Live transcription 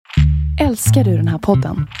Älskar du den här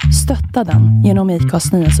podden? Stötta den genom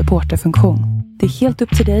IKAs nya supporterfunktion. Det är helt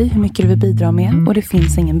upp till dig hur mycket du vill bidra med och det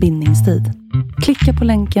finns ingen bindningstid. Klicka på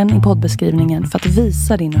länken i poddbeskrivningen för att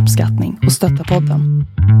visa din uppskattning och stötta podden.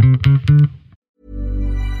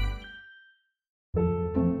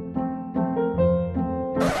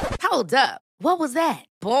 Hold up. What was that?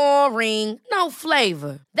 Boring. No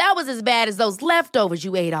flavor. That was as bad as those leftovers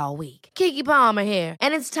you ate all week. Keke Palmer here,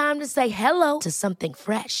 and it's time to say hello to something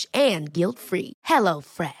fresh and guilt-free. Hello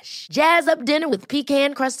Fresh. Jazz up dinner with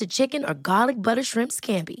pecan-crusted chicken or garlic butter shrimp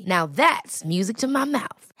scampi. Now that's music to my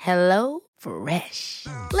mouth. Hello Fresh.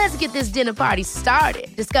 Let's get this dinner party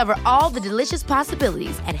started. Discover all the delicious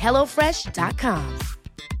possibilities at hellofresh.com.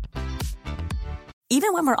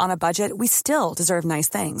 Even when we're on a budget, we still deserve nice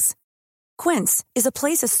things. Quince is a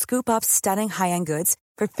place to scoop up stunning high-end goods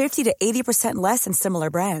for 50 to 80% less than similar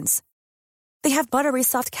brands. They have buttery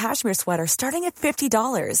soft cashmere sweaters starting at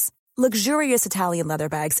 $50, luxurious Italian leather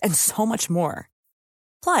bags, and so much more.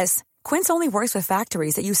 Plus, Quince only works with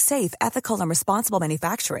factories that use safe, ethical, and responsible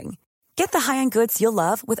manufacturing. Get the high-end goods you'll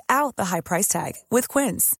love without the high price tag with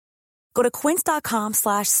Quince. Go to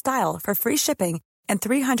quince.com/style for free shipping and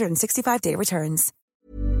 365-day returns.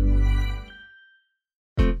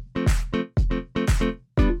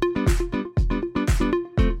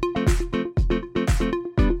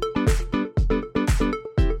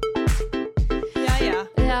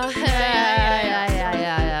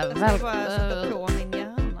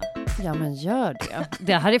 Ja, men gör det.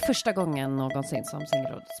 Det här är första gången någonsin som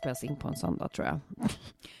Singelrådet spelas in på en söndag, tror jag.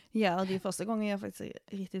 Ja, det är första gången jag faktiskt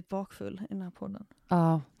är riktigt bakfull i den här podden.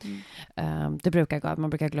 Ja, det brukar gå. Man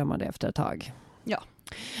brukar glömma det efter ett tag. Ja.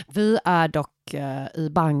 Vi är dock i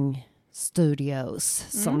Bang Studios,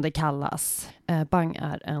 som det kallas. Bang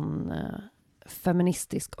är en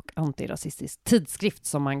feministisk och antirasistisk tidskrift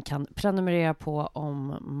som man kan prenumerera på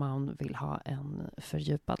om man vill ha en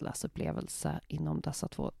fördjupad läsupplevelse inom dessa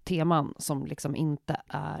två teman som liksom inte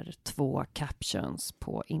är 2 captions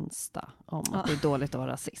på Insta om att det är dåligt att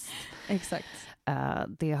vara rasist. Exakt.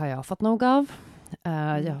 Det har jag fått nog av.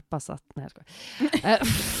 Jag hoppas att... Nej, jag skojar.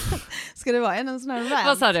 Ska det vara en sån här rant?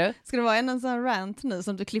 Vad sa du? Ska det vara en sån här rant nu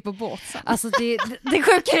som du klipper bort sen? Alltså det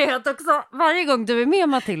sjuka är att också varje gång du är med,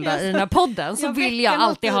 Matilda, i den här podden så vill jag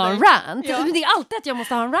alltid ha en rant. Ja. Men det är alltid att jag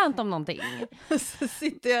måste ha en rant om någonting. Så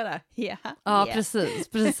sitter jag där. Ja, precis.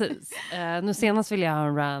 Nu senast vill jag ha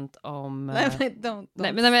en rant om... Nej, okej,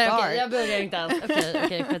 jag börjar inte ens.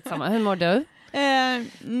 Okej, skitsamma. Hur mår du?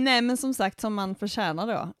 Nej, men som sagt, som man förtjänar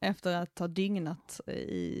då efter att ha dygnat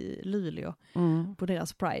i Luleå på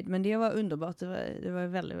deras Pride. Men det var underbart, det var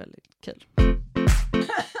väldigt, väldigt kul.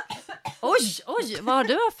 Oj, vad har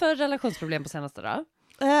du för relationsproblem på senaste då?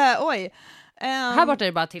 Här borta är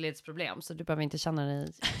det bara tillitsproblem, så du behöver inte känna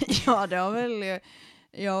dig... Ja, det har väl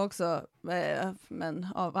jag också, men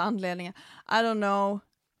av anledningar. I don't know.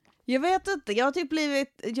 Jag vet inte, jag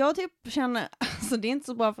känner, alltså det är inte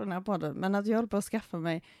så bra för den här podden, men att jag jobbar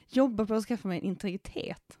på att skaffa mig en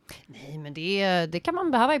integritet. Nej, men det kan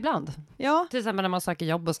man behöva ibland. Ja. Till exempel när man söker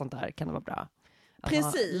jobb och sånt där kan det vara bra.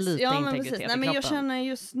 Precis, men precis. Nej, men jag känner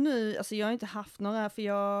just nu, alltså jag har inte haft några, för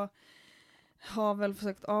jag har väl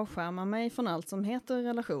försökt avskärma mig från allt som heter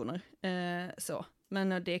relationer. Så.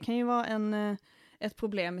 Men det kan ju vara ett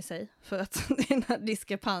problem i sig, för att den här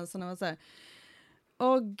diskrepansen var så här.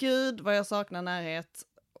 Gud vad jag saknar närhet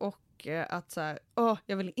och att så här,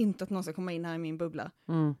 jag vill inte att någon ska komma in här i min bubbla.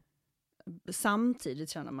 Samtidigt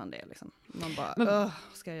känner man det liksom. Man bara,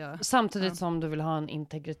 ska jag göra? Samtidigt som du vill ha en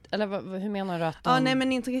integritet, eller hur menar du att nej,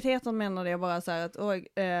 men integriteten menar jag bara så här att,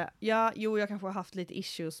 jag kanske har haft lite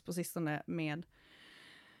issues på sistone med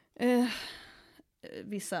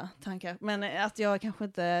vissa tankar, men att jag kanske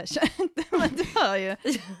inte men du hör ju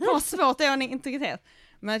vad svårt det är en integritet.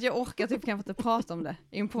 Men att jag orkar typ kanske inte prata om det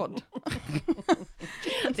i en podd.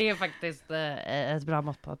 Det är faktiskt ett bra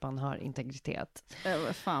mått på att man har integritet.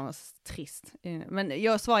 Fan vad trist. Men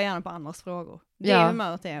jag svarar gärna på andras frågor. Det är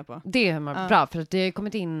humöret jag är på. Det är humör. Bra, för att det har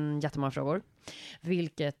kommit in jättemånga frågor.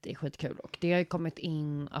 Vilket är skitkul. Och det har kommit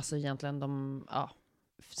in, alltså egentligen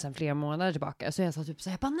sen flera månader tillbaka. Så jag sa typ så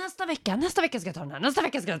här, bara nästa vecka ska jag ta den här. Nästa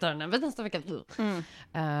vecka.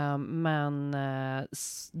 Men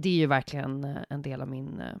det är ju verkligen en del av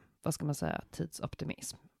min, vad ska man säga,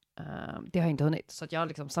 tidsoptimism. Det har jag inte hunnit. Så att jag har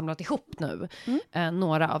liksom samlat ihop nu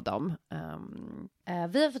några av dem.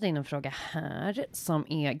 Vi har fått in en fråga här som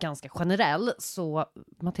är ganska generell. Så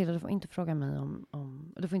Matilda, du får inte fråga mig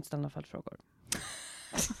om du får inte ställa några följdfrågor.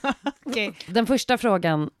 Okay. Den första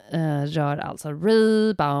frågan rör alltså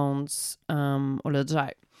rebounds och lyder så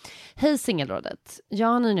här. Hej singelrådet. Jag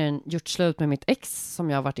har nyligen gjort slut med mitt ex som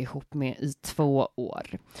jag har varit ihop med i 2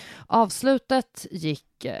 år. Avslutet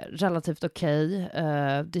gick relativt okej.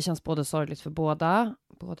 Det känns både sorgligt för båda.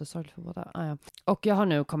 Ja. Och jag har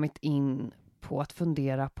nu kommit in på att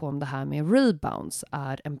fundera på om det här med rebounds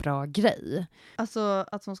är en bra grej. Alltså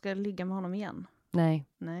att hon ska ligga med honom igen? Nej.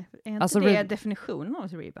 Är inte alltså, det definitionen av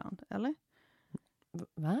ett rebound, eller?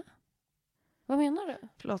 Va? Vad menar du?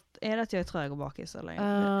 Förlåt, är det att jag är trög och bakis? Eller?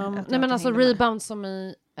 Nej men alltså rebound som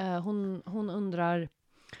i... hon undrar...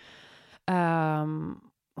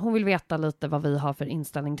 hon vill veta lite vad vi har för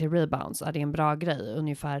inställning till rebounds. Är det en bra grej?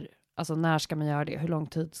 Ungefär... Alltså när ska man göra det? Hur lång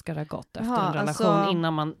tid ska det ha gått efter en relation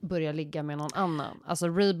innan man börjar ligga med någon annan? Alltså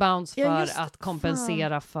rebounds för att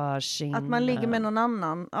kompensera för sin... Att man ligger med någon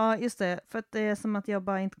annan. Ja, just det. För att det är som att jag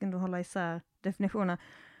bara inte kunde hålla isär definitionen.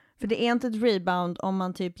 För det är inte ett rebound om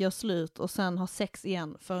man typ gör slut och sen har sex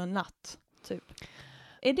igen för en natt. Typ.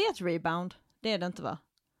 Är det ett rebound? Det är det inte, va?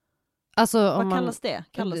 Alltså, vad kallas det?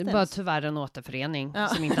 Det var tyvärr en återförening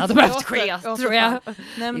som inte hade behövt ske, tror jag.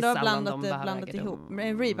 Nej, men du har blandat ihop.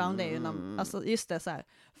 Men rebound är ju alltså just det så här.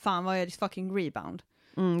 Fan, vad är ditt fucking rebound?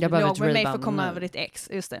 Jag behöver ett med mig för rebound att komma över ditt ex,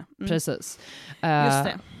 just det. Precis. Just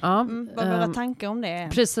det. Vad våra tankar om det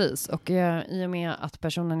är. Precis, och i och med att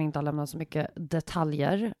personen inte har lämnat så mycket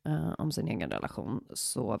detaljer om sin egen relation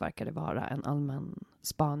så verkar det vara en allmän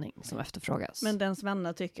spaning som efterfrågas. Men dens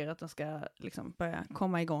vänner tycker att den ska liksom börja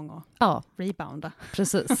komma igång och rebounda.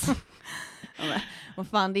 Precis. Vad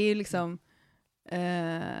fan, det är ju liksom...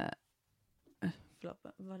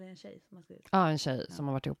 var det en tjej som har skrivit? Ja, en tjej som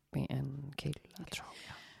har varit ihop med en kille, tror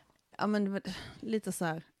jag. Ja, men lite så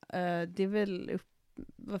här. Det är väl...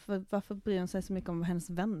 Varför bryr hon sig så mycket om vad hennes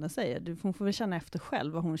vänner säger? Hon får väl känna efter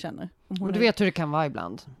själv vad hon känner. Du vet hur det kan vara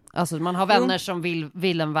ibland. Alltså man har vänner som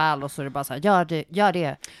vill en väl och så är det bara så här, gör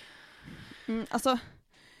det. Alltså,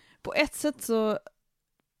 på ett sätt så...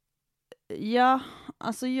 Ja,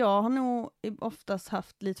 alltså jag har nog oftast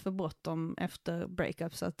haft lite för bråttom efter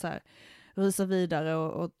breakups att så här rusa vidare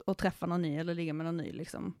och träffa någon ny eller ligga med någon ny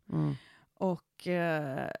liksom. Och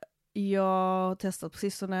jag har testat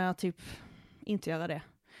precis så när jag typ inte göra det.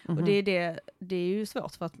 Och det är ju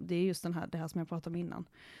svårt för att det är just det här som jag pratade om innan.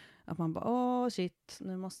 Att man bara, shit,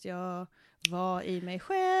 nu måste jag vara i mig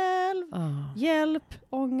själv. Hjälp,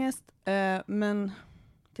 ångest. Men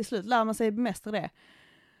till slut lär man sig bemästra det.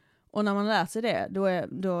 Och när man lär sig det,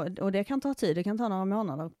 och det kan ta tid, det kan ta några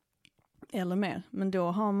månader eller mer. Men då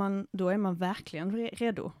är man verkligen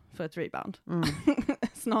redo för ett rebound.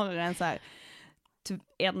 Snarare än så här typ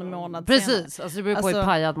 1 månad Precis, senare. alltså det beror på hur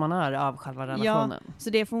pajad man är av själva relationen. Ja, så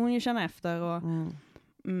det får hon ju känna efter. Och,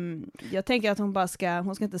 jag tänker att hon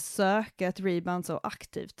ska inte söka ett rebound så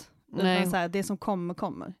aktivt. Utan så här, det som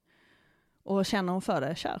kommer. Och känner hon för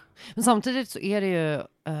det, kör. Men samtidigt så är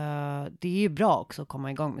det ju bra också att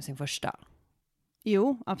komma igång med sin första.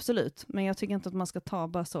 Jo, absolut. Men jag tycker inte att man ska ta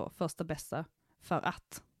bara så första bästa för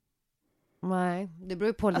att. Nej, det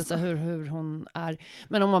beror på lite hur hon är.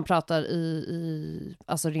 Men om man pratar i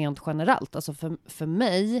alltså rent generellt. Alltså för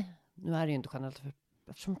mig, nu är det ju inte generellt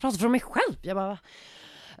eftersom jag pratar för mig själv. Jag bara...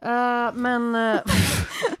 men... det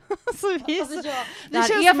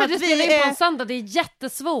här är för att vi spelar in på en söndag, det är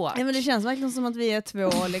jättesvårt. Nej, men det känns verkligen som att vi är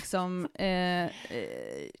 2 liksom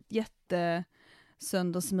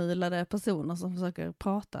jättesöndersmilade personer som försöker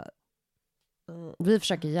prata. Vi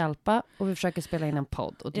försöker hjälpa och vi försöker spela in en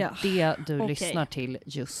podd och det är det du lyssnar till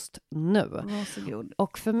just nu. Varsågod.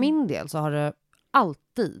 Och för min del så har det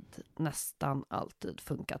nästan alltid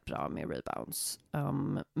funkat bra med rebounds.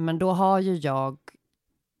 Men då har ju jag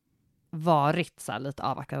varit så här lite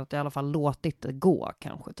avvaktad att i alla fall låtit det gå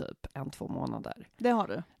kanske typ 1-2 månader. Det har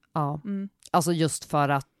du? Ja. Alltså just för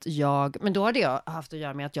att men då har det haft att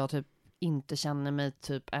göra med att jag typ inte känner mig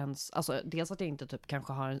typ ens, alltså dels att jag inte typ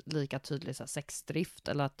kanske har en lika tydlig så här, sexdrift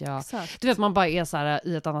eller att jag, du vet man bara är så här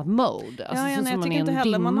i ett annat mode. Alltså nej, som jag man tycker är inte en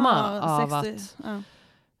heller man har av 60, att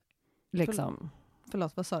liksom.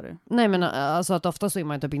 Förlåt, vad sa du? Nej men alltså att ofta så är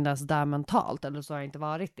man typ inte ens där mentalt eller så har jag inte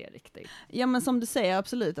varit det riktigt. Ja men som du säger,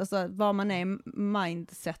 absolut. Alltså vad man är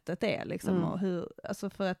mindsetet är liksom och hur, alltså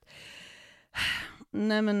för att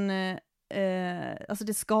nej men alltså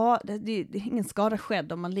det är ingen skada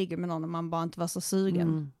skedd om man ligger med någon och man bara inte var så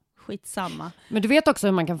sugen. Skitsamma. Men du vet också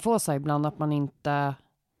hur man kan få sig ibland att man inte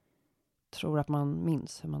tror att man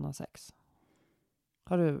minns hur man har sex.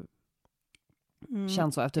 Har du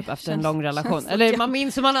känt så typ efter en lång relation? Eller man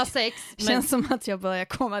minns hur man har sex. Men... Känns som att jag börjar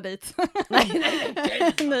komma dit. nej.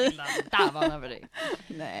 Där var han över dig.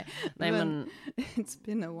 Nej men it's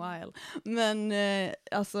been a while. Men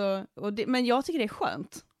alltså men jag tycker det är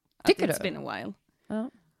skönt. Tycker du? It's been a while. Ja.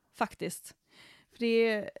 Faktiskt.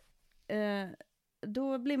 För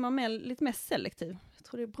då blir man lite mer selektiv. Jag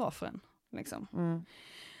tror det är bra för en. Liksom.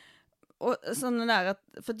 Och sådana där,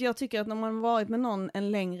 för att jag tycker att när man varit med någon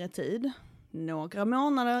en längre tid, några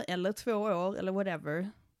månader eller 2 år eller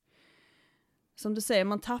whatever, som du säger,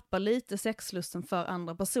 man tappar lite sexlusten för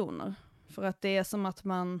andra personer. För att det är som att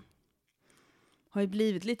man har ju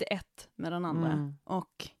blivit lite ett med den andra.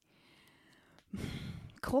 Och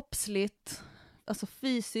kroppsligt, alltså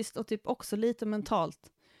fysiskt och typ också lite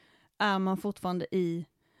mentalt är man fortfarande i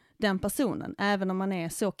den personen. Även om man är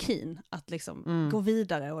så keen att liksom gå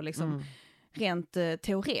vidare och liksom rent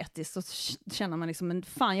teoretiskt så känner man liksom, men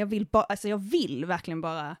fan jag vill verkligen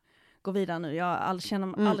bara gå vidare nu. Jag har aldrig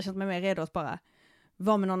känt mig mer redo att bara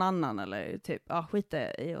vara med någon annan eller typ,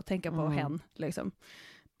 skita i att tänka på hen liksom.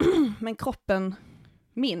 Men kroppen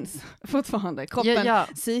minns fortfarande.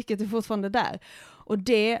 Psyket är fortfarande där. Och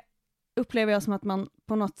det upplever jag som att man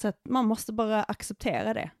på något sätt, man måste bara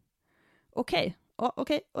acceptera det. Okej,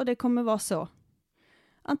 och det kommer vara så.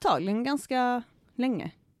 Antagligen ganska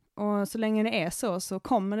länge. Och så länge det är så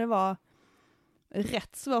kommer det vara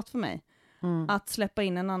rätt svårt för mig att släppa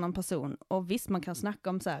in en annan person. Och visst, man kan snacka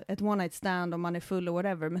om så här, ett one night stand om man är full och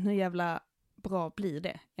whatever, men hur jävla bra blir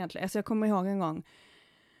det egentligen? Alltså jag kommer ihåg en gång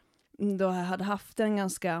då jag hade haft en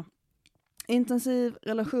ganska intensiv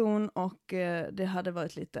relation och det hade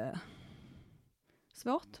varit lite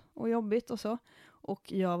svårt och jobbigt och så.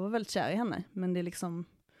 Och jag var väldigt kär i henne, men det liksom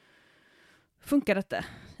funkade inte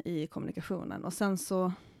i kommunikationen. Och sen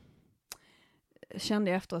så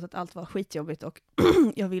kände jag efteråt att allt var skitjobbigt och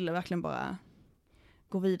jag ville verkligen bara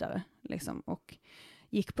gå vidare liksom, och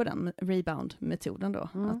gick på den rebound-metoden då.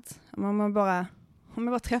 Att om jag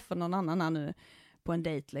bara träffar någon annan här nu på en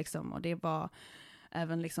dejt liksom, och det var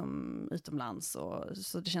även liksom utomlands, och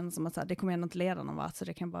så det kändes som att så här, det kommer ändå inte leda någon vart, så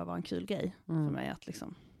det kan bara vara en kul grej för mig att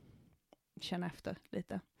liksom känna efter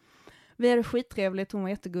lite. Vi hade skittrevligt, hon var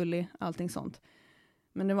jättegullig, allting sånt.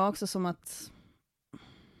 Men det var också som att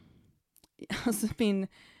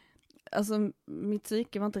mitt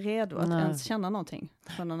psyke var inte redo att ens känna någonting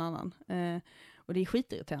för någon annan. Och det är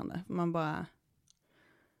skitirriterande. Man bara...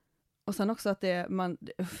 Och sen också att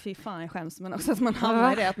fy fan jag skäms, men också att man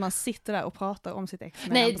hamnar i det att man sitter där och pratar om sitt ex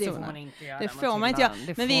med den personen. Nej, det får man inte göra. Det får man inte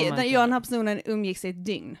göra. Men jag och den här personen umgicks i ett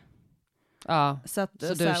dygn. Ja, så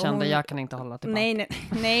du kände jag kan inte hålla tillbaka.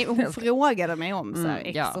 Nej, och hon frågade mig om så här,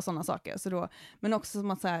 ex och sådana saker. Så då, men också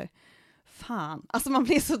som att så här, fan, alltså man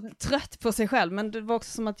blir så trött på sig själv, men det var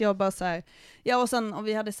också som att jag bara så här, och sen och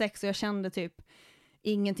vi hade sex och jag kände typ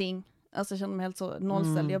ingenting. Alltså jag kände mig helt så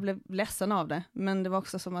nollställd. Jag blev ledsen av det, men det var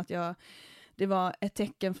också som att det var ett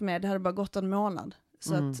tecken för mig. Det hade bara gått en månad.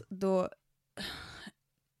 Så att då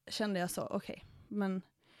kände jag så, okej, men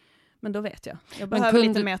då vet jag. Jag behöver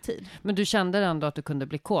lite mer tid. Men du kände ändå att du kunde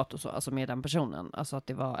bli kåt och så, alltså med den personen? Alltså att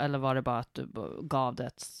det var, eller var det bara att du gav det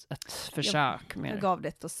ett försök? Jag gav det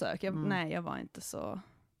ett försök. Nej, jag var inte så...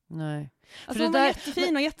 Nej. Alltså för hon var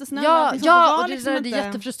jättefin och jättesnäll. Och det är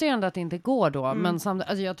jättefrustrerande att det inte går då. Men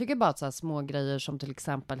alltså jag tycker bara att så här små grejer som till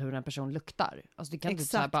exempel hur en person luktar. Alltså det kan inte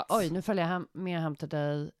säga bara, oj nu följer jag med hem till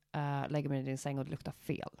dig, lägger mig i din säng och det luktar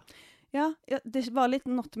fel. Ja, det var lite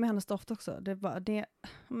något med hennes doft också. Det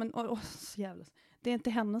är inte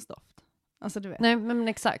hennes doft. Alltså du vet. Nej, men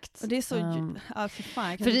exakt. Och det är så för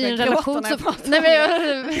fan, för i en relation så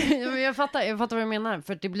men jag fattar vad du menar,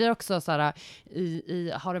 för det blir också så här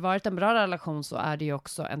har det varit en bra relation så är det ju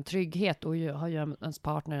också en trygghet, och har ju ens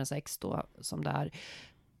partner, ens ex då som det är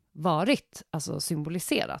varit, alltså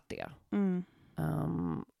symboliserat det.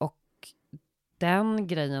 Och den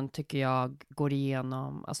grejen tycker jag går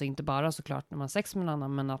igenom, alltså inte bara såklart när man har sex med någon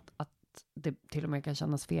annan, men att det till och med kan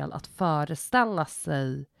kännas fel att föreställa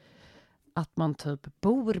sig att man typ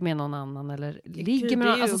bor med någon annan eller ligger med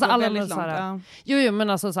någon, alltså så alla så här, jo men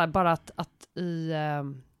alltså så här, bara att i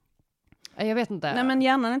jag vet inte. Nej, men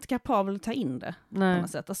hjärnan är inte kapabel att ta in det på något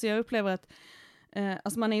sätt. Alltså jag upplever att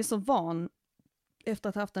alltså man är ju så van efter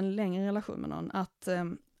att ha haft en längre relation med någon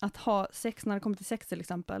att ha sex, när det kommer till sex till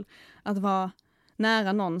exempel, att vara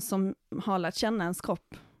nära någon som har lärt känna ens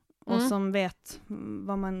kropp och som vet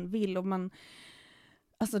vad man vill, och man,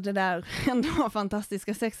 alltså det där ändå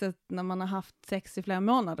fantastiska sexet när man har haft sex i flera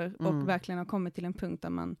månader och verkligen har kommit till en punkt där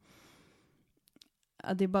man,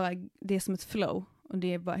 det är som ett flow och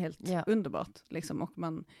det är bara helt underbart liksom, och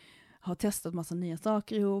man har testat massa nya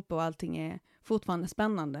saker ihop och allting är fortfarande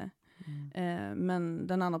spännande. Men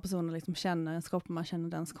den andra personen liksom känner ens kropp och man känner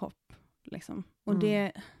dens kropp liksom. Och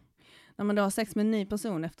det, när man då har sex med en ny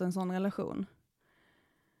person efter en sån relation,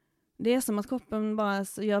 det är som att kroppen bara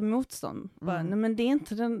gör motstånd. Bara, nej men det är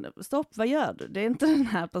inte stopp, vad gör du? Det är inte den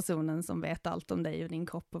här personen som vet allt om dig och din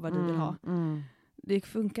kropp och vad du vill ha. det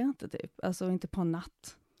funkar inte typ. Alltså inte på en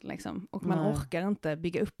natt. Liksom. Och man orkar inte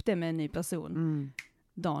bygga upp det med en ny person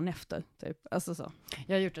dagen efter. Typ. Alltså så.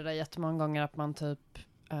 Jag har gjort det där jättemånga gånger att man typ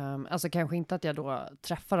alltså kanske inte att jag då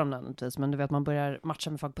träffar dem nödvändigtvis, men du vet man börjar matcha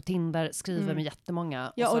med folk på Tinder, skriver med jättemånga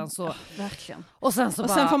och sen så verkligen. Och sen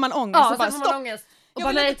får man ångest och bara stopp. Och jag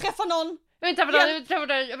vill inte träffa någon. Jag vill inte träffa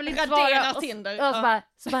dig. Jag vill inte svara. Tinder. Och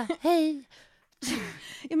så bara hej.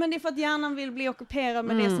 Ja, men det är för att hjärnan vill bli ockuperad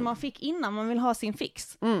med det som man fick innan man vill ha sin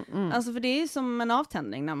fix. Alltså för det är ju som en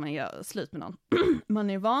avtändning när man gör slut med någon. Man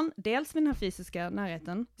är van dels med den här fysiska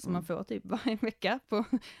närheten som man får typ varje vecka på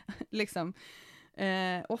liksom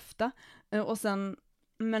ofta. Och sen,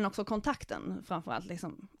 men också kontakten framförallt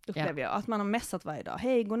liksom, upplever jag. Att man har messat varje dag.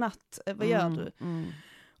 Hej, godnatt, vad gör du?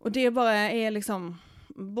 Och det bara är liksom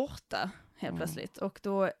borta helt plötsligt. Och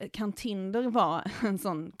då kan Tinder vara en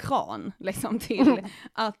sån kran liksom till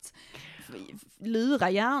att lura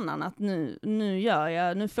hjärnan att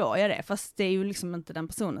nu får jag det. Fast det är ju liksom inte den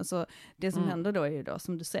personen. Så det som händer då är ju då,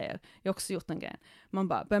 som du säger, jag har också gjort en grej. Man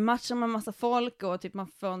bara börjar matcha med en massa folk och typ man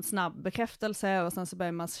får en snabb bekräftelse och sen så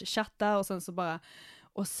börjar man chatta och sen så bara,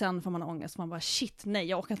 och sen får man ångest. Man bara shit, nej,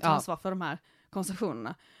 jag orkar inte ta ansvar för de här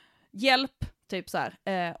konversationerna. Hjälp, typ så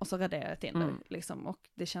här. Och så raderar jag Tinder liksom. Och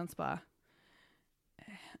det känns bara,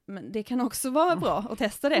 men det kan också vara bra att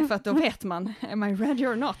testa det, för att då vet man, am I ready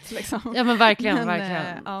or not? Liksom. Ja, men verkligen.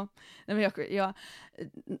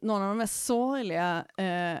 Någon av de mest sorgliga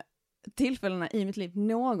tillfällena i mitt liv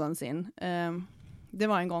någonsin, det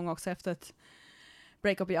var en gång också efter ett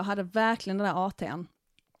breakup. Jag hade verkligen den där AT:n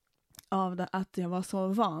av det, att jag var så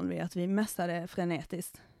van vid att vi messade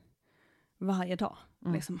frenetiskt varje dag,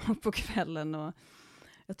 liksom, på kvällen, och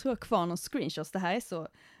jag tror kvar någon screenshots. Det här är så,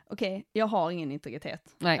 okej, jag har ingen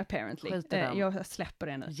integritet. Nej, apparently. Jag släpper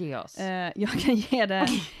det nu. Ge oss. Jag kan ge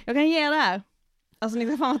det här. Alltså ni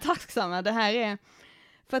ska fan vara tacksamma. Det här är,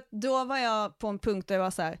 för att då var jag på en punkt där jag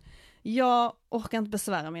var så här, jag orkar inte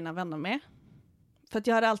besvära mina vänner med. För att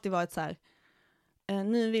jag hade alltid varit så här,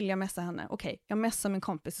 nu vill jag messa henne. Okej, jag messar min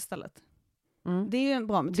kompis istället. Det är ju en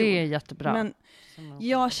bra metod. Det är jättebra. Men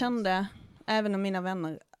jag kände, även om mina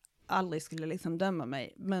vänner aldrig skulle liksom döma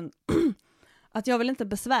mig, men att jag vill inte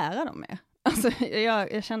besvära dem med. Alltså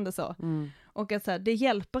jag kände så. Och att så här, det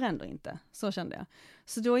hjälper ändå inte. Så kände jag.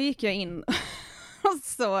 Så då gick jag in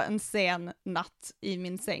så en sen natt i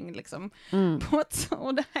min säng liksom.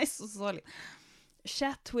 Och det här är så sorgligt.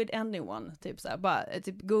 Chat with anyone, typ så här, bara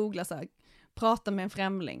typ googla så här, prata med en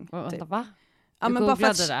främling. Typ. Va? Ja, men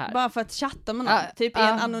bara för att chatta med någon, typ i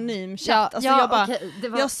en anonym chatt. Alltså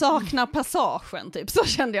jag saknar passagen, typ, så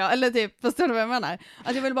kände jag. Eller typ, förstår du vad jag menar?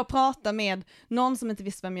 Att jag ville bara prata med någon som inte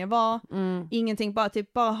visste vem jag var. Ingenting,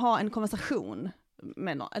 bara ha en konversation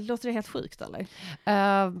med någon. Låter det helt sjukt, eller?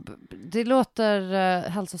 Det låter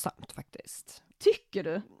hälsosamt faktiskt. Tycker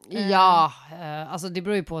du? Ja, alltså det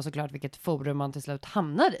beror ju på såklart vilket forum man till slut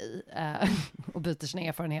hamnar i och byter sina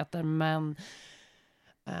erfarenheter, men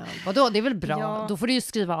vadå, det är väl bra. Ja. Då får du ju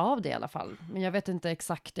skriva av det i alla fall. Men jag vet inte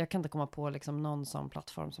exakt, jag kan inte komma på liksom någon sån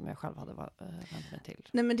plattform som jag själv hade vänt mig till.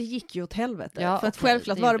 Nej, men det gick ju åt helvete. Ja, för att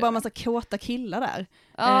självklart var det bara en massa kåta killar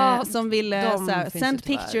där. Som ville såhär, send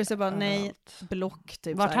pictures och bara nej, block.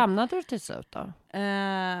 Typ, vart hamnade du till slut då?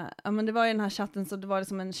 Ja, men det var ju den här chatten, så det var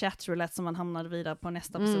liksom en chatroulette som man hamnade vidare på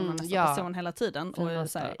nästa person och nästa person hela tiden. Och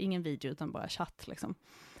såhär, ingen video utan bara chatt liksom.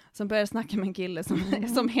 Sen började jag snacka med en kille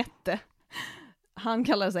som hette, han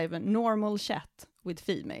kallade sig för normal chat with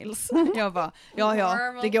females. Jag bara,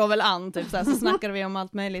 det går väl an, typ så snackade vi om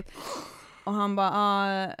allt möjligt. Och han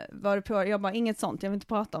bara, var det på? Jag bara, inget sånt, jag vill inte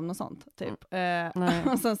prata om något sånt, typ.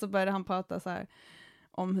 Och sen så började han prata så här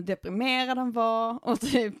om hur deprimerad han var och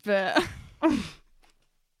typ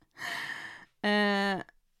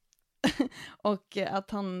och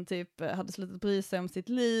att han typ hade slutat bry sig om sitt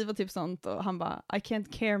liv och typ sånt, och han bara, I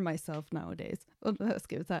can't care myself nowadays. Och då har jag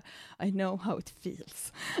skrivit så här, I know how it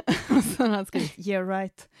feels. Och så har han skrivit, yeah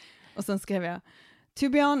right. Och sen skrev jag, to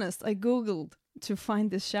be honest, I googled to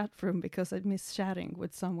find this chat room because I miss chatting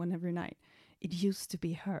with someone every night. It used to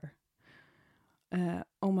be her.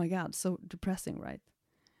 Oh my god, so depressing, right?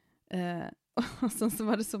 Och sen så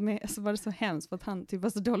var det så hemskt, för att han typ var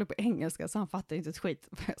så dålig på engelska så han fattade inte ett skit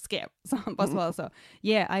vad jag skrev. Så han bara svarade så,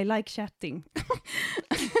 yeah, I like chatting.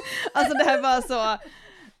 Alltså det här var så,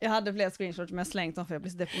 jag hade fler screenshots men jag slängt dem för jag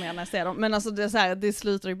blir så deprimerad när jag ser dem. Men alltså det, är så här, det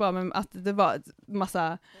slutar ju bara med att det var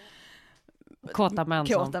massa kåta män.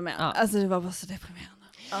 Ja. Alltså det var bara så deprimerande.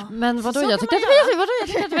 Ja. Men vadå, jag tyckte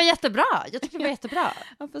att det var jättebra.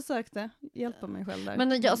 Jag försökte hjälpa mig själv där.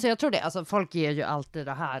 Men alltså, jag tror det, alltså, folk ger ju alltid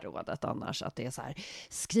det här rådet annars, att det är så här,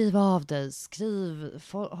 skriv av dig,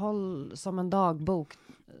 håll som en dagbok,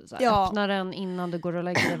 öppna den innan du går och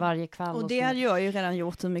lägger dig varje kväll. Och det hade jag ju redan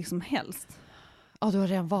gjort hur mycket som helst. Ja, du har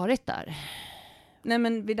redan varit där. Nej,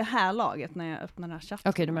 men vid det här laget när jag öppnar den här chatten.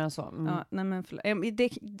 Okej, du menar så. Mm. Ja, nej, men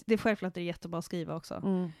det är självklart det är jättebra att skriva också.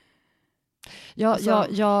 Mm.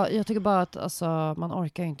 Jag tycker bara att alltså, man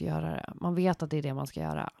orkar ju inte göra det. Man vet att det är det man ska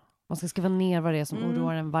göra. Man ska skriva ner vad det är som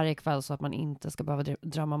oroar en varje kväll så att man inte ska behöva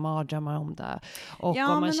drömma mardrömmar om det. Och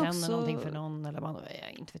om man känner också någonting för någon eller man,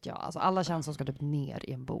 inte vet jag. Alltså, alla känslor ska typ ner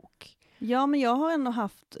i en bok. Ja, men jag har ändå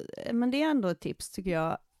haft, men det är ändå ett tips tycker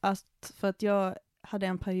jag. För att jag hade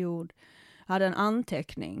en period, hade en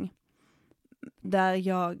anteckning där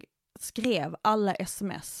jag skrev alla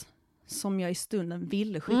sms som jag i stunden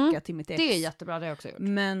ville skicka till mitt ex. Det är jättebra, det har jag också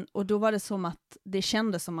gjort. Och då var det som att, det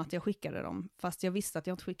kändes som att jag skickade dem. Fast jag visste att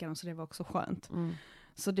jag inte skickade dem, så det var också skönt.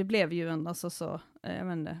 Så det blev ju en alltså, jag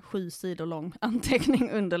vet inte, 7 sidor lång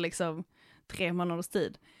anteckning under liksom 3 månaders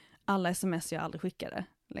tid. Alla sms jag aldrig skickade.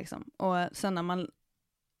 Liksom. Och sen när man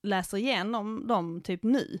läser igenom dem typ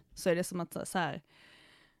nu, så är det som att så här,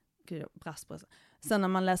 gud, sen när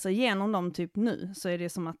man läser igenom dem typ nu, så är det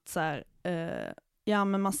som att så här, ja,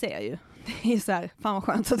 men man ser ju. Det är så här, fan vad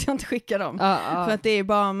skönt att jag inte skickar dem. För att det är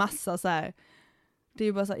bara massa så här, det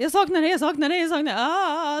är bara så här, jag saknar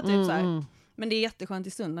det, typ så här. Men det är jätteskönt i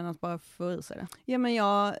stunden att bara få ur sig det. Ja, men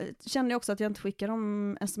jag kände också att jag inte skickade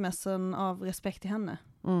de sms'en av respekt till henne.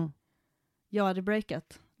 Jag hade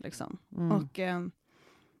breakat, liksom. Och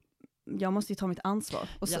jag måste ju ta mitt ansvar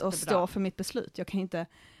och stå för mitt beslut. Jag kan inte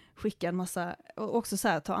skicka en massa, och också så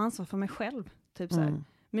här, ta ansvar för mig själv. Typ så här.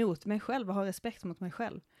 Mot mig själv och ha respekt mot mig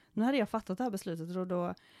själv. Nu hade jag fattat det här beslutet och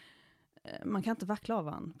då man kan inte vackla av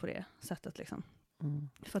varandra på det sättet liksom.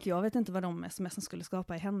 För att jag vet inte vad de sms'en skulle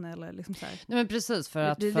skapa i henne eller liksom så här. Nej, men precis, för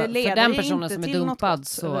att för den personen som är dumpad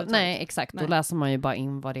så, nej exakt, då läser man ju bara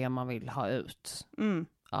in vad det är man vill ha ut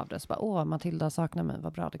av det. Så bara, Matilda saknar mig,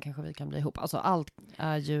 vad bra, det kanske vi kan bli ihop. Alltså allt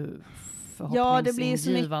är ju ja, det blir så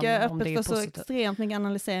mycket öppet för så extremt mycket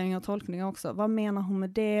analysering och tolkningar också. Vad menar hon med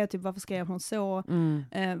det? Typ, varför skrev hon så?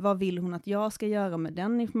 Vad vill hon att jag ska göra med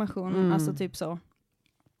den informationen? Alltså typ så.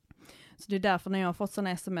 Så det är därför när jag har fått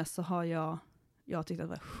sådana sms så har jag tyckt att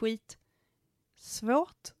det var skit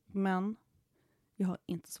svårt, men jag har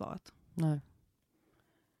inte svarat. Nej.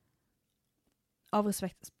 Av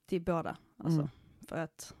respekt till båda. Alltså, för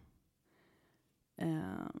att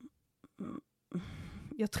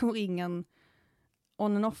jag tror ingen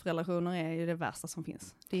on and off relationer är ju det värsta som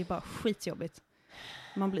finns. Det är bara skitjobbigt.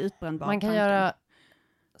 Man blir utbränd bara. Man kan göra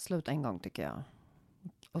slut en gång tycker jag.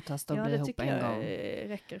 Och testa att bli ihop en gång. Det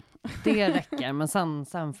räcker. Det räcker, men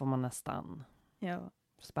sen får man nästan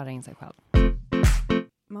spärra in sig själv.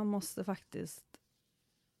 Man måste faktiskt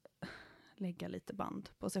lägga lite band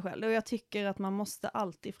på sig själv. Och jag tycker att man måste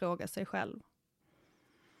alltid fråga sig själv.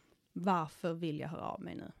 Varför vill jag höra av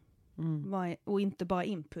mig nu? Och inte bara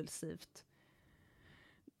impulsivt.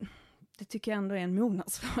 Det tycker jag ändå är en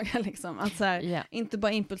mognadsfråga. Liksom. Att så här, inte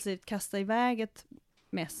bara impulsivt kasta iväg ett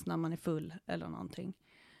mess när man är full eller någonting.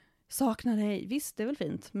 Saknar dig, visst det är väl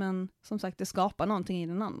fint. Men som sagt, det skapar någonting i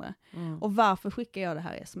den andra. Och varför skickar jag det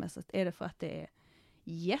här sms:et? Är det för att det är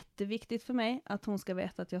jätteviktigt för mig att hon ska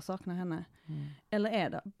veta att jag saknar henne? Eller är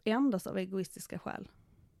det endast av egoistiska skäl?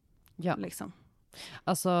 Ja. Liksom.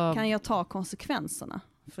 Alltså, kan jag ta konsekvenserna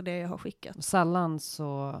för det jag har skickat? Sällan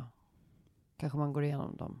så kanske man går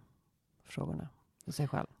igenom de frågorna för sig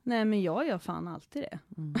själv. Nej, men jag gör fan alltid det.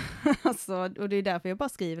 Alltså, och det är därför jag bara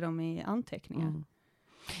skriver dem i anteckningar.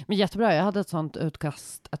 Men jättebra, jag hade ett sånt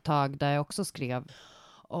utkast ett tag där jag också skrev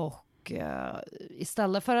och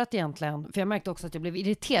istället för att egentligen, för jag märkte också att jag blev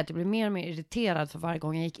irriterad, jag blev mer och mer irriterad för varje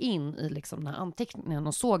gång jag gick in i liksom den här anteckningen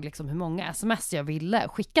och såg liksom hur många sms jag ville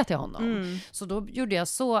skicka till honom. Så då gjorde jag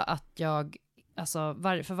så att jag, alltså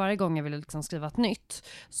för varje gång jag ville liksom skriva ett nytt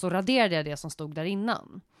så raderade jag det som stod där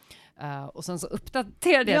innan. Och sen så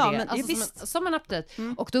uppdaterade jag det alltså som en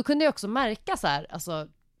update. Och då kunde jag också märka så här, alltså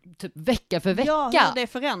typ vecka för vecka. Ja, det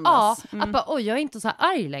förändras. Ja, att bara, oj, jag är inte så här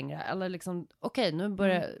arg längre. Eller liksom, okej, nu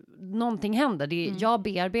börjar någonting hända. Det är, jag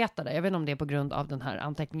bearbetar det. Jag vet inte om det är på grund av den här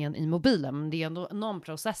anteckningen i mobilen. Men det är ändå någon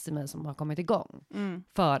process i mig som har kommit igång.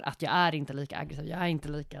 För att jag är inte lika aggressiv. Jag är inte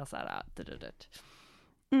lika så här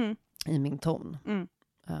i min ton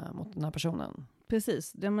mot den här personen.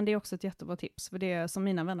 Precis, men det är också ett jättebra tips. För det är som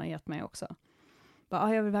mina vänner gett mig också.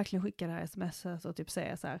 Bara, jag vill verkligen skicka det här sms:et och typ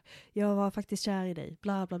säga så här, jag var faktiskt kär i dig,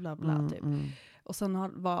 bla bla bla bla typ. Och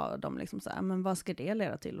sen var de liksom så här, men vad ska det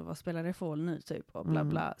leda till och vad spelar det för roll nu typ och bla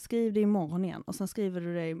bla. Skriv det imorgon igen och sen skriver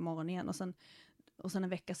du det imorgon igen och sen en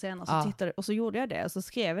vecka senare så tittade och så gjorde jag det och så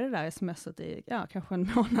skrev jag det där sms:et i kanske en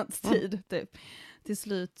månads tid typ. Till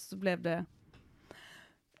slut så blev det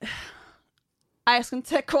jag ska inte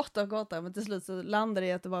säga kortare, men till slut så landade det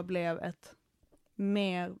i att det bara blev ett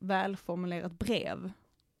mer välformulerat brev.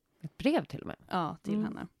 Ett brev till och med? Ja, till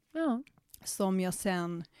henne. Ja. Som jag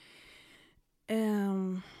sen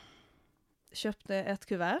köpte ett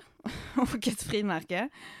kuvert och ett frimärke.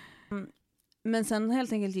 Men sen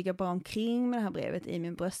helt enkelt gick jag bara omkring med det här brevet i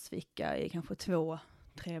min bröstficka i kanske 2-3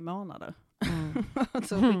 månader.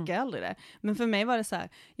 Så skickade jag aldrig det. Men för mig var det så här,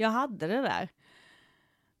 jag hade det där.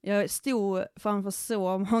 Jag stod framför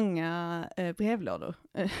så många brevlådor.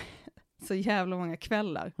 Så jävla många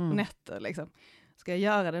kvällar och nätter liksom. Ska jag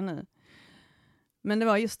göra det nu? Men det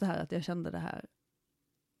var just det här att jag kände det här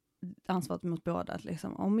ansvaret mot båda. Att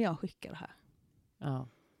liksom, om jag skickar det här. Ja.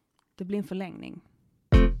 Det blir en förlängning.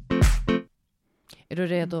 Är du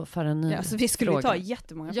redo för en ny så vi skulle fråga? Ta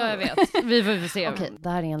jättemånga frågor. Ja, jag vet. Vi får se. Okej, det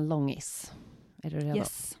här är en långis. Är du redo?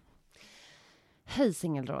 Yes. Hej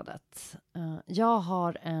singelrådet. Jag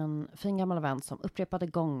har en fin gammal vän som upprepade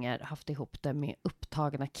gånger haft ihop det med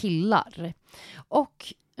upptagna killar.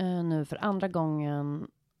 Och nu för andra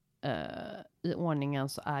gången i ordningen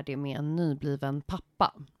så är det med en nybliven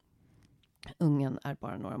pappa. Ungen är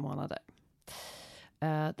bara några månader.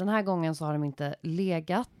 Den här gången så har de inte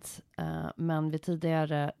legat, men vid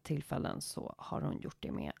tidigare tillfällen så har hon gjort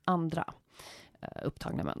det med andra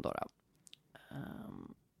upptagna män då.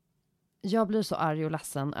 Jag blir så arg och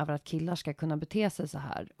ledsen över att killar ska kunna bete sig så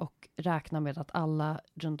här och räkna med att alla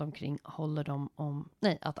runt omkring håller dem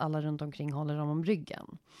om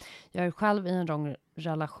ryggen. Jag är själv i en lång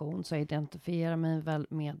relation så jag identifierar mig väl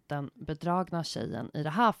med den bedragna tjejen i det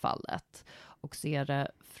här fallet och ser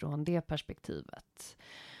det från det perspektivet.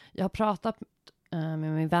 Jag har pratat med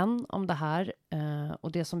min vän om det här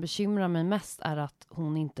och det som bekymrar mig mest är att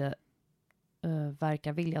hon inte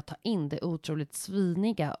verkar vilja ta in det otroligt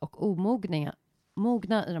sviniga och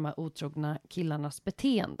mogna i de här otrogna killarnas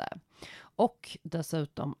beteende. Och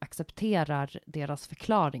dessutom accepterar deras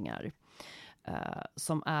förklaringar.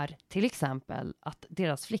 Som är till exempel att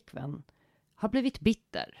deras flickvän har blivit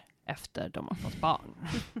bitter efter de har fått barn.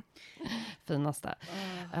 Finaste.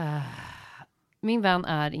 Min vän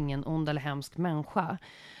är ingen ond eller hemsk människa.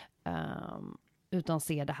 Utan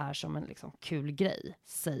ser det här som en liksom kul grej,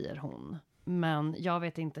 säger hon. Men jag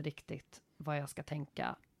vet inte riktigt vad jag ska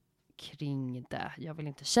tänka kring det. Jag vill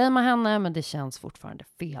inte shamea henne, men det känns fortfarande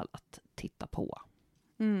fel att titta på.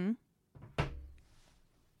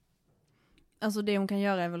 Alltså det hon kan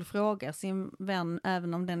göra är väl fråga sin vän,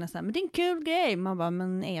 även om den är så här, men det är en kul grej. Man bara,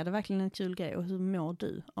 men är det verkligen en kul grej? Och hur mår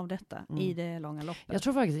du av detta i det långa loppet? Jag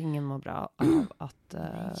tror faktiskt ingen mår bra av att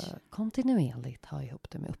kontinuerligt ha ihop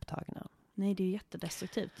det med upptagna. Nej, det är ju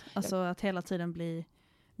jättedestruktivt. Alltså att hela tiden bli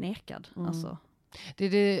nekad. Alltså.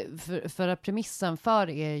 För att premissen för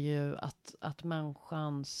är ju att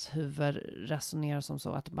människans huvud resonerar som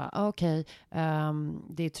så att bara okej,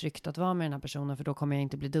 det är tryggt att vara med den här personen för då kommer jag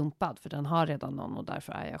inte bli dumpad för den har redan någon och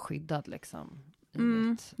därför är jag skyddad liksom.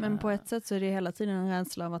 Men på ett sätt så är det hela tiden en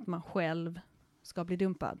rädsla av att man själv ska bli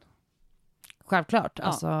dumpad. Självklart. Ja,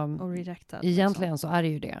 alltså, och rejectad. egentligen så är det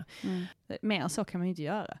ju det. Mer så kan man ju inte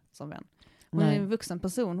göra som vän. Hon är en vuxen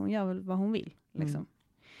person, hon gör väl vad hon vill liksom.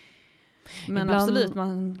 Men ibland, absolut,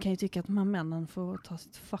 man kan ju tycka att de här männen får ta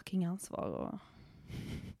sitt fucking ansvar. Och...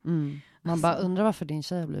 Man bara undrar varför din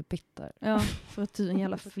tjej blir bitter. Ja, för att du är en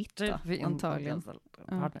jävla fitta, antagligen.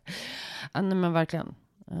 Nej, men verkligen.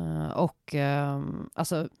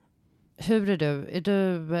 Alltså, hur är du?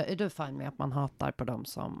 Är du fine med att man hatar på dem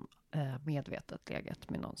som medvetet legat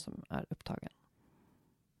med någon som är upptagen?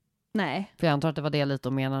 Nej. För jag antar att det var det lite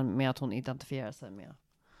att mena med att hon identifierar sig med.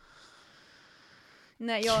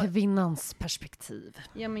 Nej, kvinnans perspektiv.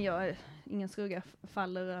 Ja, men ingen skugga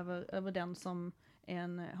faller över den som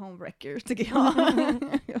en homewrecker, tycker jag.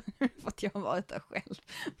 För att jag har varit där själv.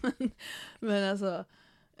 Men alltså,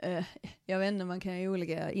 jag vet inte, man kan ju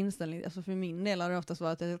olika inställningar. Alltså för min del har det oftast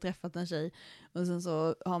varit att jag har träffat en tjej och sen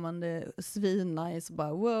så har man det svinnice och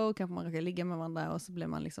bara wow, kanske man råkar ligga med varandra och så blir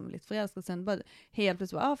man liksom lite förälskad. Sen bara helt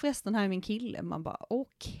plötsligt bara, förresten här är min kille. Man bara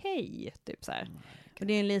okej, typ så här. Och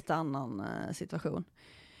det är en lite annan situation.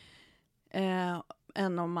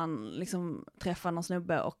 Än om man liksom träffar någon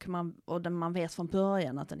snubbe och man vet från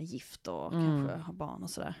början att den är gift och kanske har barn och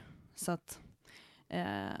sådär. Så att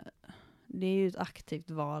det är ju ett aktivt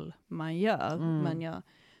val man gör. Men jag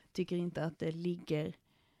tycker inte att det ligger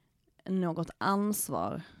något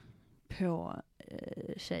ansvar på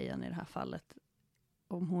tjejen i det här fallet.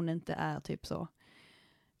 Om hon inte är typ så,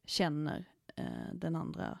 känner den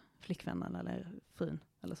andra flickvännen eller frun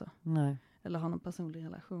eller så. Nej. Eller har någon personlig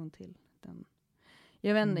relation till den.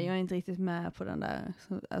 Jag vet inte, jag är inte riktigt med på den där,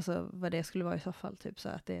 alltså vad det skulle vara i så fall, typ så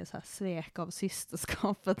att det är så här svek av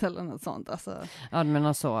systerskapet eller något sånt. Alltså, ja, du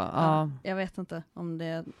menar så. Ja. Jag vet inte om det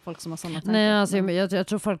är folk som har sådana tankar. Nej, alltså, jag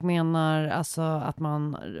tror folk menar alltså, att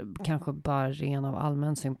man kanske bara ren av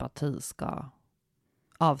allmän sympati ska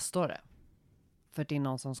avstå det. För det är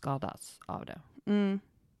någon som skadas av det. Mm.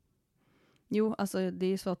 Jo, alltså det är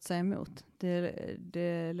ju svårt att säga emot.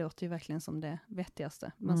 Det låter ju verkligen som det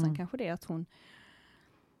vettigaste. Men sen kanske det är att hon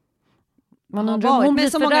har varit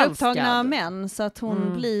med så många upptagna män så att hon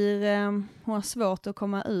hon har svårt att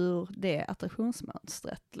komma ur det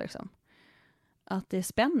attraktionsmönstret liksom. Att det är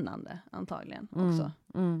spännande antagligen också.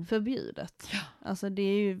 Förbjudet. Ja. Alltså det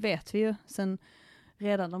är ju, vet vi ju sen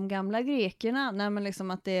redan de gamla grekerna, nej men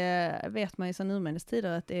liksom att det vet man ju sedan urminnes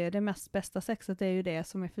tider att det är det mest bästa sexet, det är ju det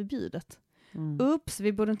som är förbjudet. Ups,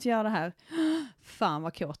 vi borde inte göra det här. Fan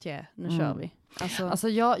vad kåt jag är, nu kör vi. Alltså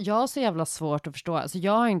jag har så jävla svårt att förstå. Alltså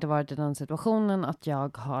jag har inte varit i den situationen att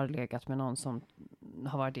jag har legat med någon som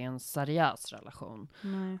har varit i en seriös relation.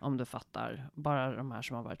 Nej. Om du fattar. Bara de här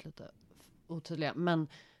som har varit lite otydliga. Men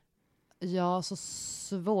jag har så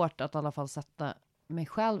svårt att i alla fall sätta mig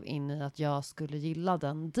själv in i att jag skulle gilla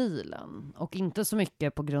den dealen. Och inte så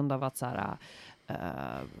mycket på grund av att så här...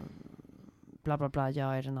 bla bla bla,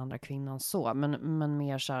 jag är den andra kvinnan så. Men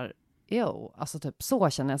mer så här, alltså typ så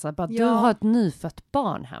känner jag så här, bara, du har ett nyfött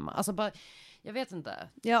barn hemma. Alltså bara, jag vet inte.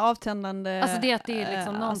 Ja, avtändande. Alltså det är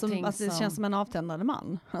liksom någonting alltså det känns som en avtändande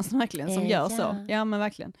man. Alltså verkligen, som gör så. Ja, men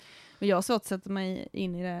verkligen. Men jag har svårt att sätta mig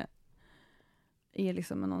in i det i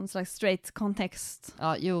liksom någon slags straight kontext.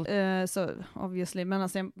 Ja, jo. Så obviously, men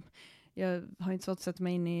alltså jag har inte svårt att sätta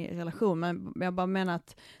mig in i relation, men jag bara menar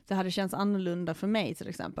att det hade känts annorlunda för mig till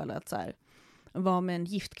exempel att så här, vara med en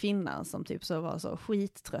gift kvinna som typ så var så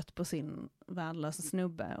skittrött på sin värdelösa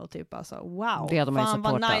snubbe och typ alltså wow, fan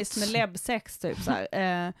vad nice med läbbsex typ så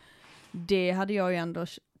här. Det hade jag ju ändå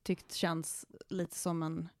tyckt känns lite som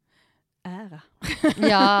en ära.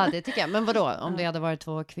 Ja, det tycker jag. Men vadå, om det hade varit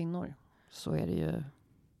 2 kvinnor så är det ju...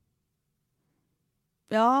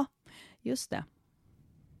 Ja, just det.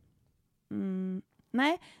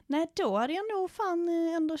 Nej, då hade jag nog fan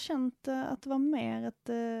ändå känt att det var mer ett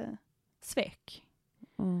svek.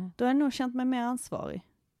 Då hade jag nog känt mig mer ansvarig.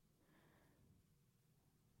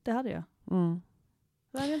 Det hade jag.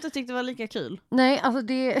 Jag hade inte tyckt det var lika kul. Nej, alltså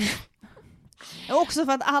det... Också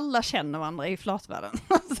för att alla känner varandra i flatvärlden.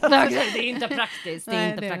 Det är inte praktiskt. Det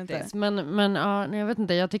är inte praktiskt. Men ja, jag vet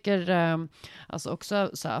inte. Jag tycker alltså också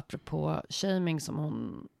så här, apropå shaming som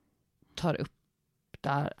hon tar upp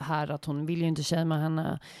där här, att hon vill ju inte shamea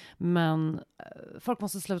henne, men folk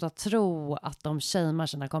måste sluta tro att de shamear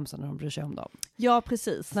sina kompisar när de bryr sig om dem. Ja,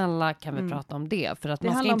 precis. Snälla kan vi prata om det, för att det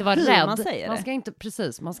man ska inte vara rädd.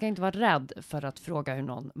 Man ska inte vara rädd för att fråga hur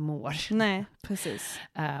någon mår. Nej, precis.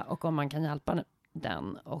 Och om man kan hjälpa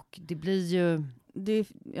den, och det blir ju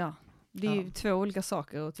det är ju 2 olika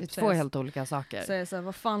saker. Och typ 2 helt olika saker. Säga så här,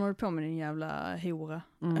 vad fan har du på med din jävla hora?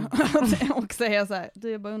 Och säga så här,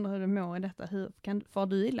 jag bara undrar hur du mår i detta. Får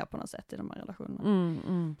du illa på något sätt i de här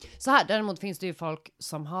relationerna? Så här, däremot finns det ju folk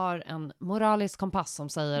som har en moralisk kompass som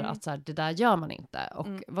säger att så här, det där gör man inte. Och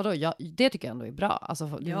vadå, det tycker jag ändå är bra. Alltså,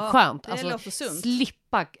 det är skönt. Det låter sunt.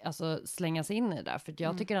 Slippa slänga sig in i det där. För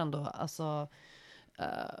jag tycker ändå, alltså...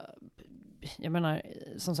 jag menar,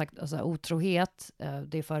 som sagt, alltså, otrohet,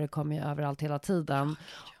 det förekommer ju överallt hela tiden.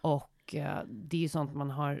 Och det är ju sånt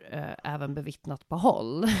man har även bevittnat på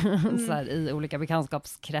håll så här, i olika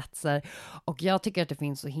bekantskapskretsar. Och jag tycker att det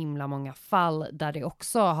finns så himla många fall där det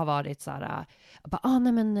också har varit så här,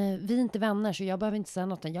 nej men vi är inte vänner så jag behöver inte säga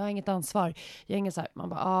något, jag har inget ansvar. Jag är ingen så här, man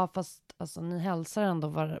bara, fast alltså, ni hälsar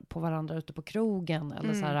ändå på varandra ute på krogen.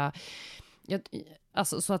 Eller så här,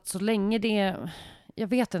 alltså så att så länge det... Jag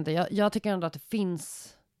vet inte, jag tycker ändå att det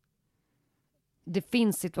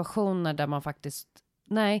finns situationer där man faktiskt,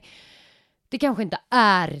 nej, det kanske inte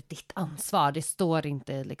är ditt ansvar, det står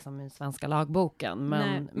inte liksom i svenska lagboken,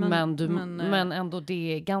 men ändå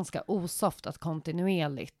det är ganska osoft att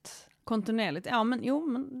kontinuerligt, ja men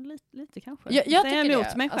lite kanske. Jag tycker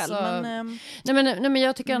emot mig själv, alltså, nej men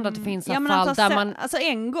jag tycker ändå att det finns fall där man... Alltså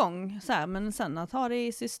en gång så här, men sen att ha det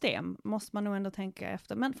i system måste man nog ändå tänka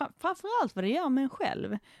efter. Men framförallt vad det gör med en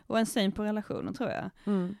själv och en syn på relationen, tror jag.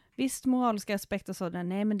 Visst, moraliska aspekter så,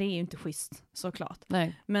 nej men det är ju inte schysst, såklart.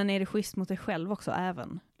 Nej. Men är det schysst mot dig själv också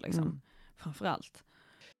även, liksom, framförallt.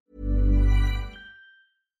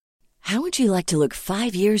 How would you like to look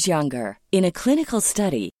 5 years younger? In a clinical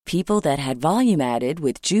study, people that had volume added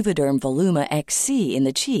with Juvederm Voluma XC in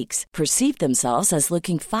the cheeks perceived themselves as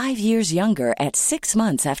looking 5 years younger at 6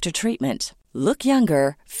 months after treatment. Look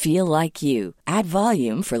younger, feel like you. Add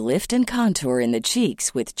volume for lift and contour in the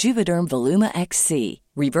cheeks with Juvederm Voluma XC.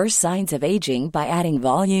 Reverse signs of aging by adding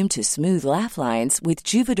volume to smooth laugh lines with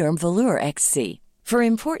Juvederm Volure XC. For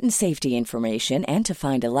important safety information and to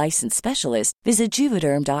find a licensed specialist, visit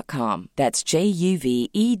Juvederm.com. That's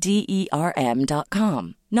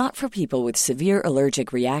JUVEDERM.com. Not for people with severe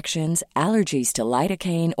allergic reactions, allergies to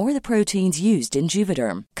lidocaine, or the proteins used in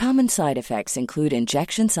Juvederm. Common side effects include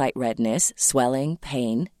injection site redness, swelling,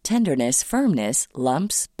 pain, tenderness, firmness,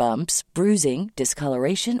 lumps, bumps, bruising,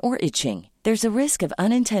 discoloration, or itching. There's a risk of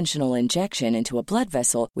unintentional injection into a blood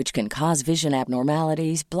vessel, which can cause vision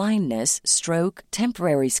abnormalities, blindness, stroke,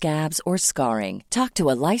 temporary scabs, or scarring. Talk to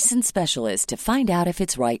a licensed specialist to find out if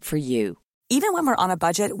it's right for you. Even when we're on a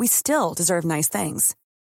budget, we still deserve nice things.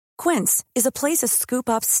 Quince is a place to scoop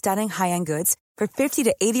up stunning high-end goods for 50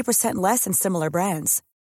 to 80% less than similar brands.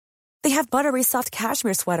 They have buttery soft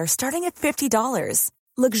cashmere sweaters starting at $50,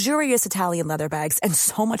 luxurious Italian leather bags, and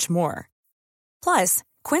so much more. Plus,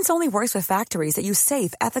 Quince only works with factories that use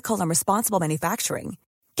safe, ethical, and responsible manufacturing.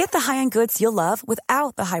 Get the high-end goods you'll love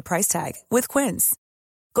without the high price tag with Quince.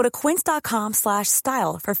 Go to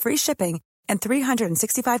quince.com/style for free shipping and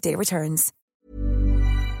 365-day returns.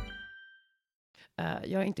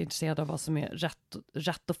 Jag är inte intresserad av vad som är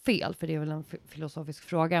rätt och fel, för det är väl en filosofisk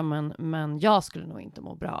fråga, men jag skulle nog inte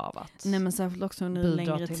må bra av att... Nej, men särskilt också under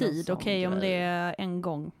längre tid. Okej, om det är en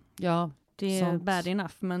gång. Ja, det är bad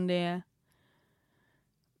enough, men det är...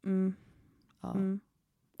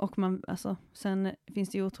 Och man, alltså, sen finns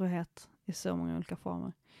det ju otrohet i så många olika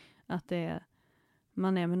former. Att det är,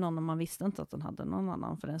 man är med någon och man visste inte att den hade någon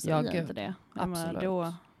annan, för den säger inte det. Absolut.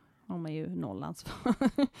 Då har man ju noll ansvar.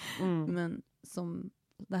 Men som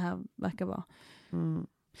det här verkar vara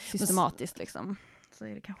systematiskt liksom, så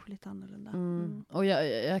är det kanske lite annorlunda. Och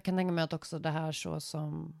jag kan tänka mig att också det här så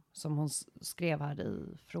som hon skrev här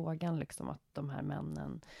i frågan, liksom, att de här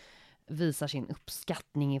männen visar sin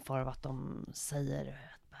uppskattning i form av att de säger att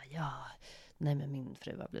nej, men min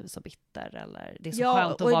fru har blivit så bitter, eller det är så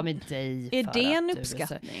skönt att vara med dig. Är för det en att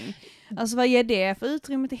uppskattning? Alltså vad ger det för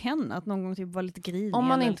utrymme till henne att någon gång typ vara lite grinig, om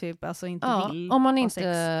man eller inte, typ, alltså inte vill om man inte sex.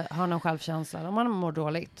 har någon självkänsla, om man mår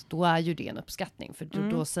dåligt, då är ju det en uppskattning, för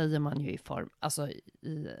då säger man ju i form, alltså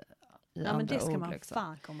i andra men det ska ord, man liksom.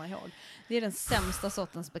 fan komma ihåg. Det är den sämsta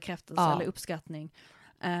sortens bekräftelse eller uppskattning.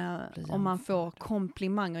 Om man får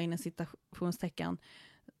komplimanger inom citationstecken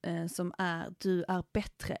som är, du är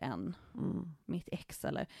bättre än mitt ex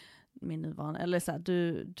eller min nuvarande, eller så här,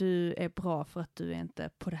 du är bra för att du är inte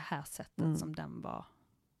på det här sättet som den var.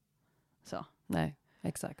 Så. Nej,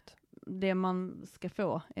 exakt. Det man ska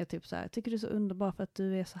få är typ så här, tycker du är så underbar för att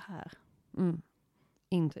du är så här.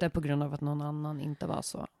 Inte typ. På grund av att någon annan inte var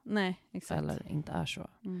så. Nej, exakt. Eller inte är så.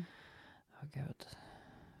 Gud.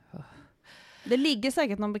 Det ligger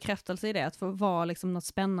säkert någon bekräftelse i det, att få vara liksom något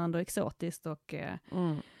spännande och exotiskt och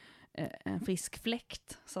en frisk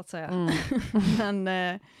fläkt, så att säga. Men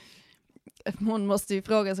hon måste ju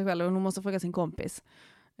fråga sig själv, och hon måste fråga sin kompis.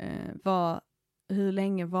 Hur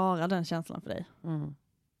länge varar den känslan för dig?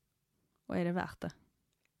 Och är det värt det?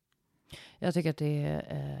 Jag tycker att det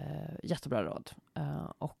är jättebra råd.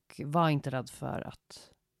 Och var inte rädd för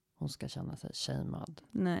att hon ska känna sig shamed.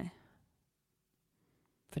 Nej.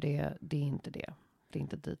 För det är inte det. Det är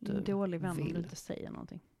inte dit du vill. Dålig vän om du inte säger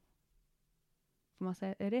någonting. Får man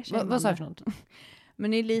säga, är det shamed? Vad sa jag för något?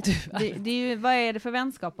 Men det är lite, det är ju, vad är det för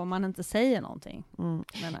vänskap om man inte säger någonting?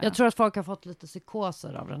 Jag tror att folk har fått lite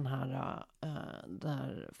psykoser av den här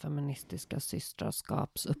där feministiska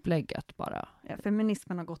systraskapsupplägget bara. Ja,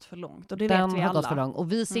 feminismen har gått för långt, och det den vet vi har alla. Gått för långt.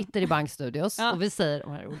 Och vi sitter i bankstudios och vi säger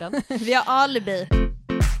de här orden. Vi har alibi.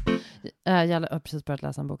 Jag har precis börjat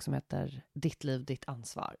läsa en bok som heter Ditt liv, ditt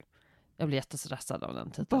ansvar. Jag blir jättestressad av den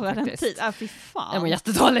titeln. Bara faktiskt. den titeln? Fy fan. Jag mår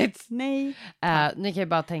jättedåligt. Nej. Ni kan ju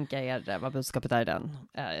bara tänka er vad budskapet är i den.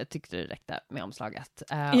 Jag tyckte det räckte med omslaget.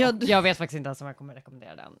 Jag vet faktiskt inte ens om jag kommer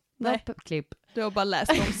rekommendera den. Nej. Klipp. Du har bara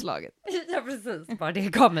läst omslaget. Ja, precis. Bara det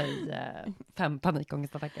gav mig 5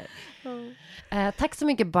 panikångestattacker. Tack så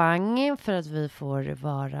mycket, Bang, för att vi får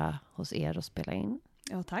vara hos er och spela in.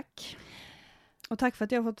 Ja, tack. Och tack för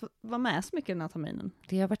att jag har fått vara med så mycket den här terminen.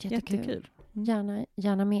 Det har varit jättekul.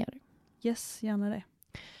 Gärna mer. Yes, gärna det.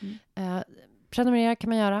 Prenumerera kan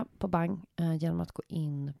man göra på Bang genom att gå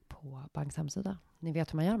in på Bangs hemsida. Ni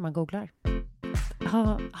vet hur man gör, man googlar.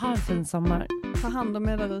 Ha en fin sommar. Ta hand om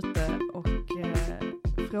er där ute och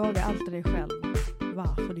fråga alltid dig själv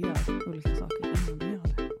varför du gör olika saker innan du gör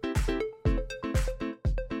det.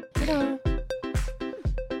 Hejdå!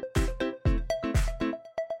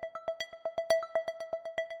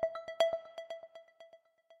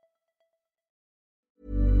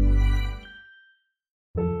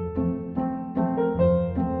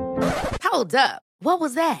 Hold up. What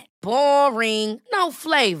was that? Boring. No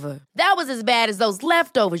flavor. That was as bad as those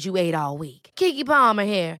leftovers you ate all week. Keke Palmer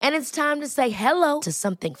here, and it's time to say hello to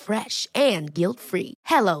something fresh and guilt-free.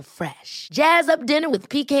 Hello Fresh. Jazz up dinner with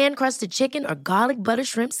pecan-crusted chicken or garlic butter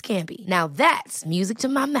shrimp scampi. Now that's music to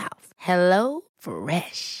my mouth. Hello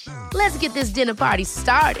Fresh. Let's get this dinner party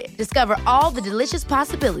started. Discover all the delicious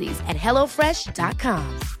possibilities at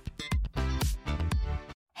hellofresh.com.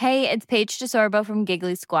 Hey, it's Paige DeSorbo from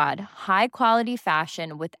Giggly Squad. High quality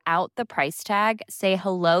fashion without the price tag. Say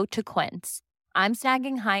hello to Quince. I'm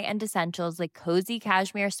snagging high-end essentials like cozy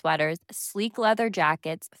cashmere sweaters, sleek leather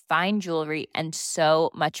jackets, fine jewelry, and so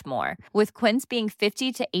much more. With Quince being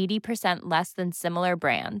 50 to 80% less than similar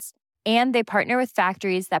brands. And they partner with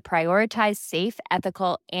factories that prioritize safe,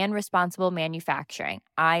 ethical, and responsible manufacturing.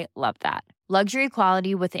 I love that. Luxury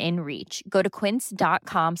quality within reach. Go to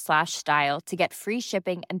quince.com/style to get free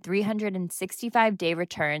shipping and 365-day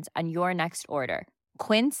returns on your next order.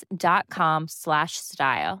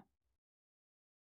 Quince.com/style.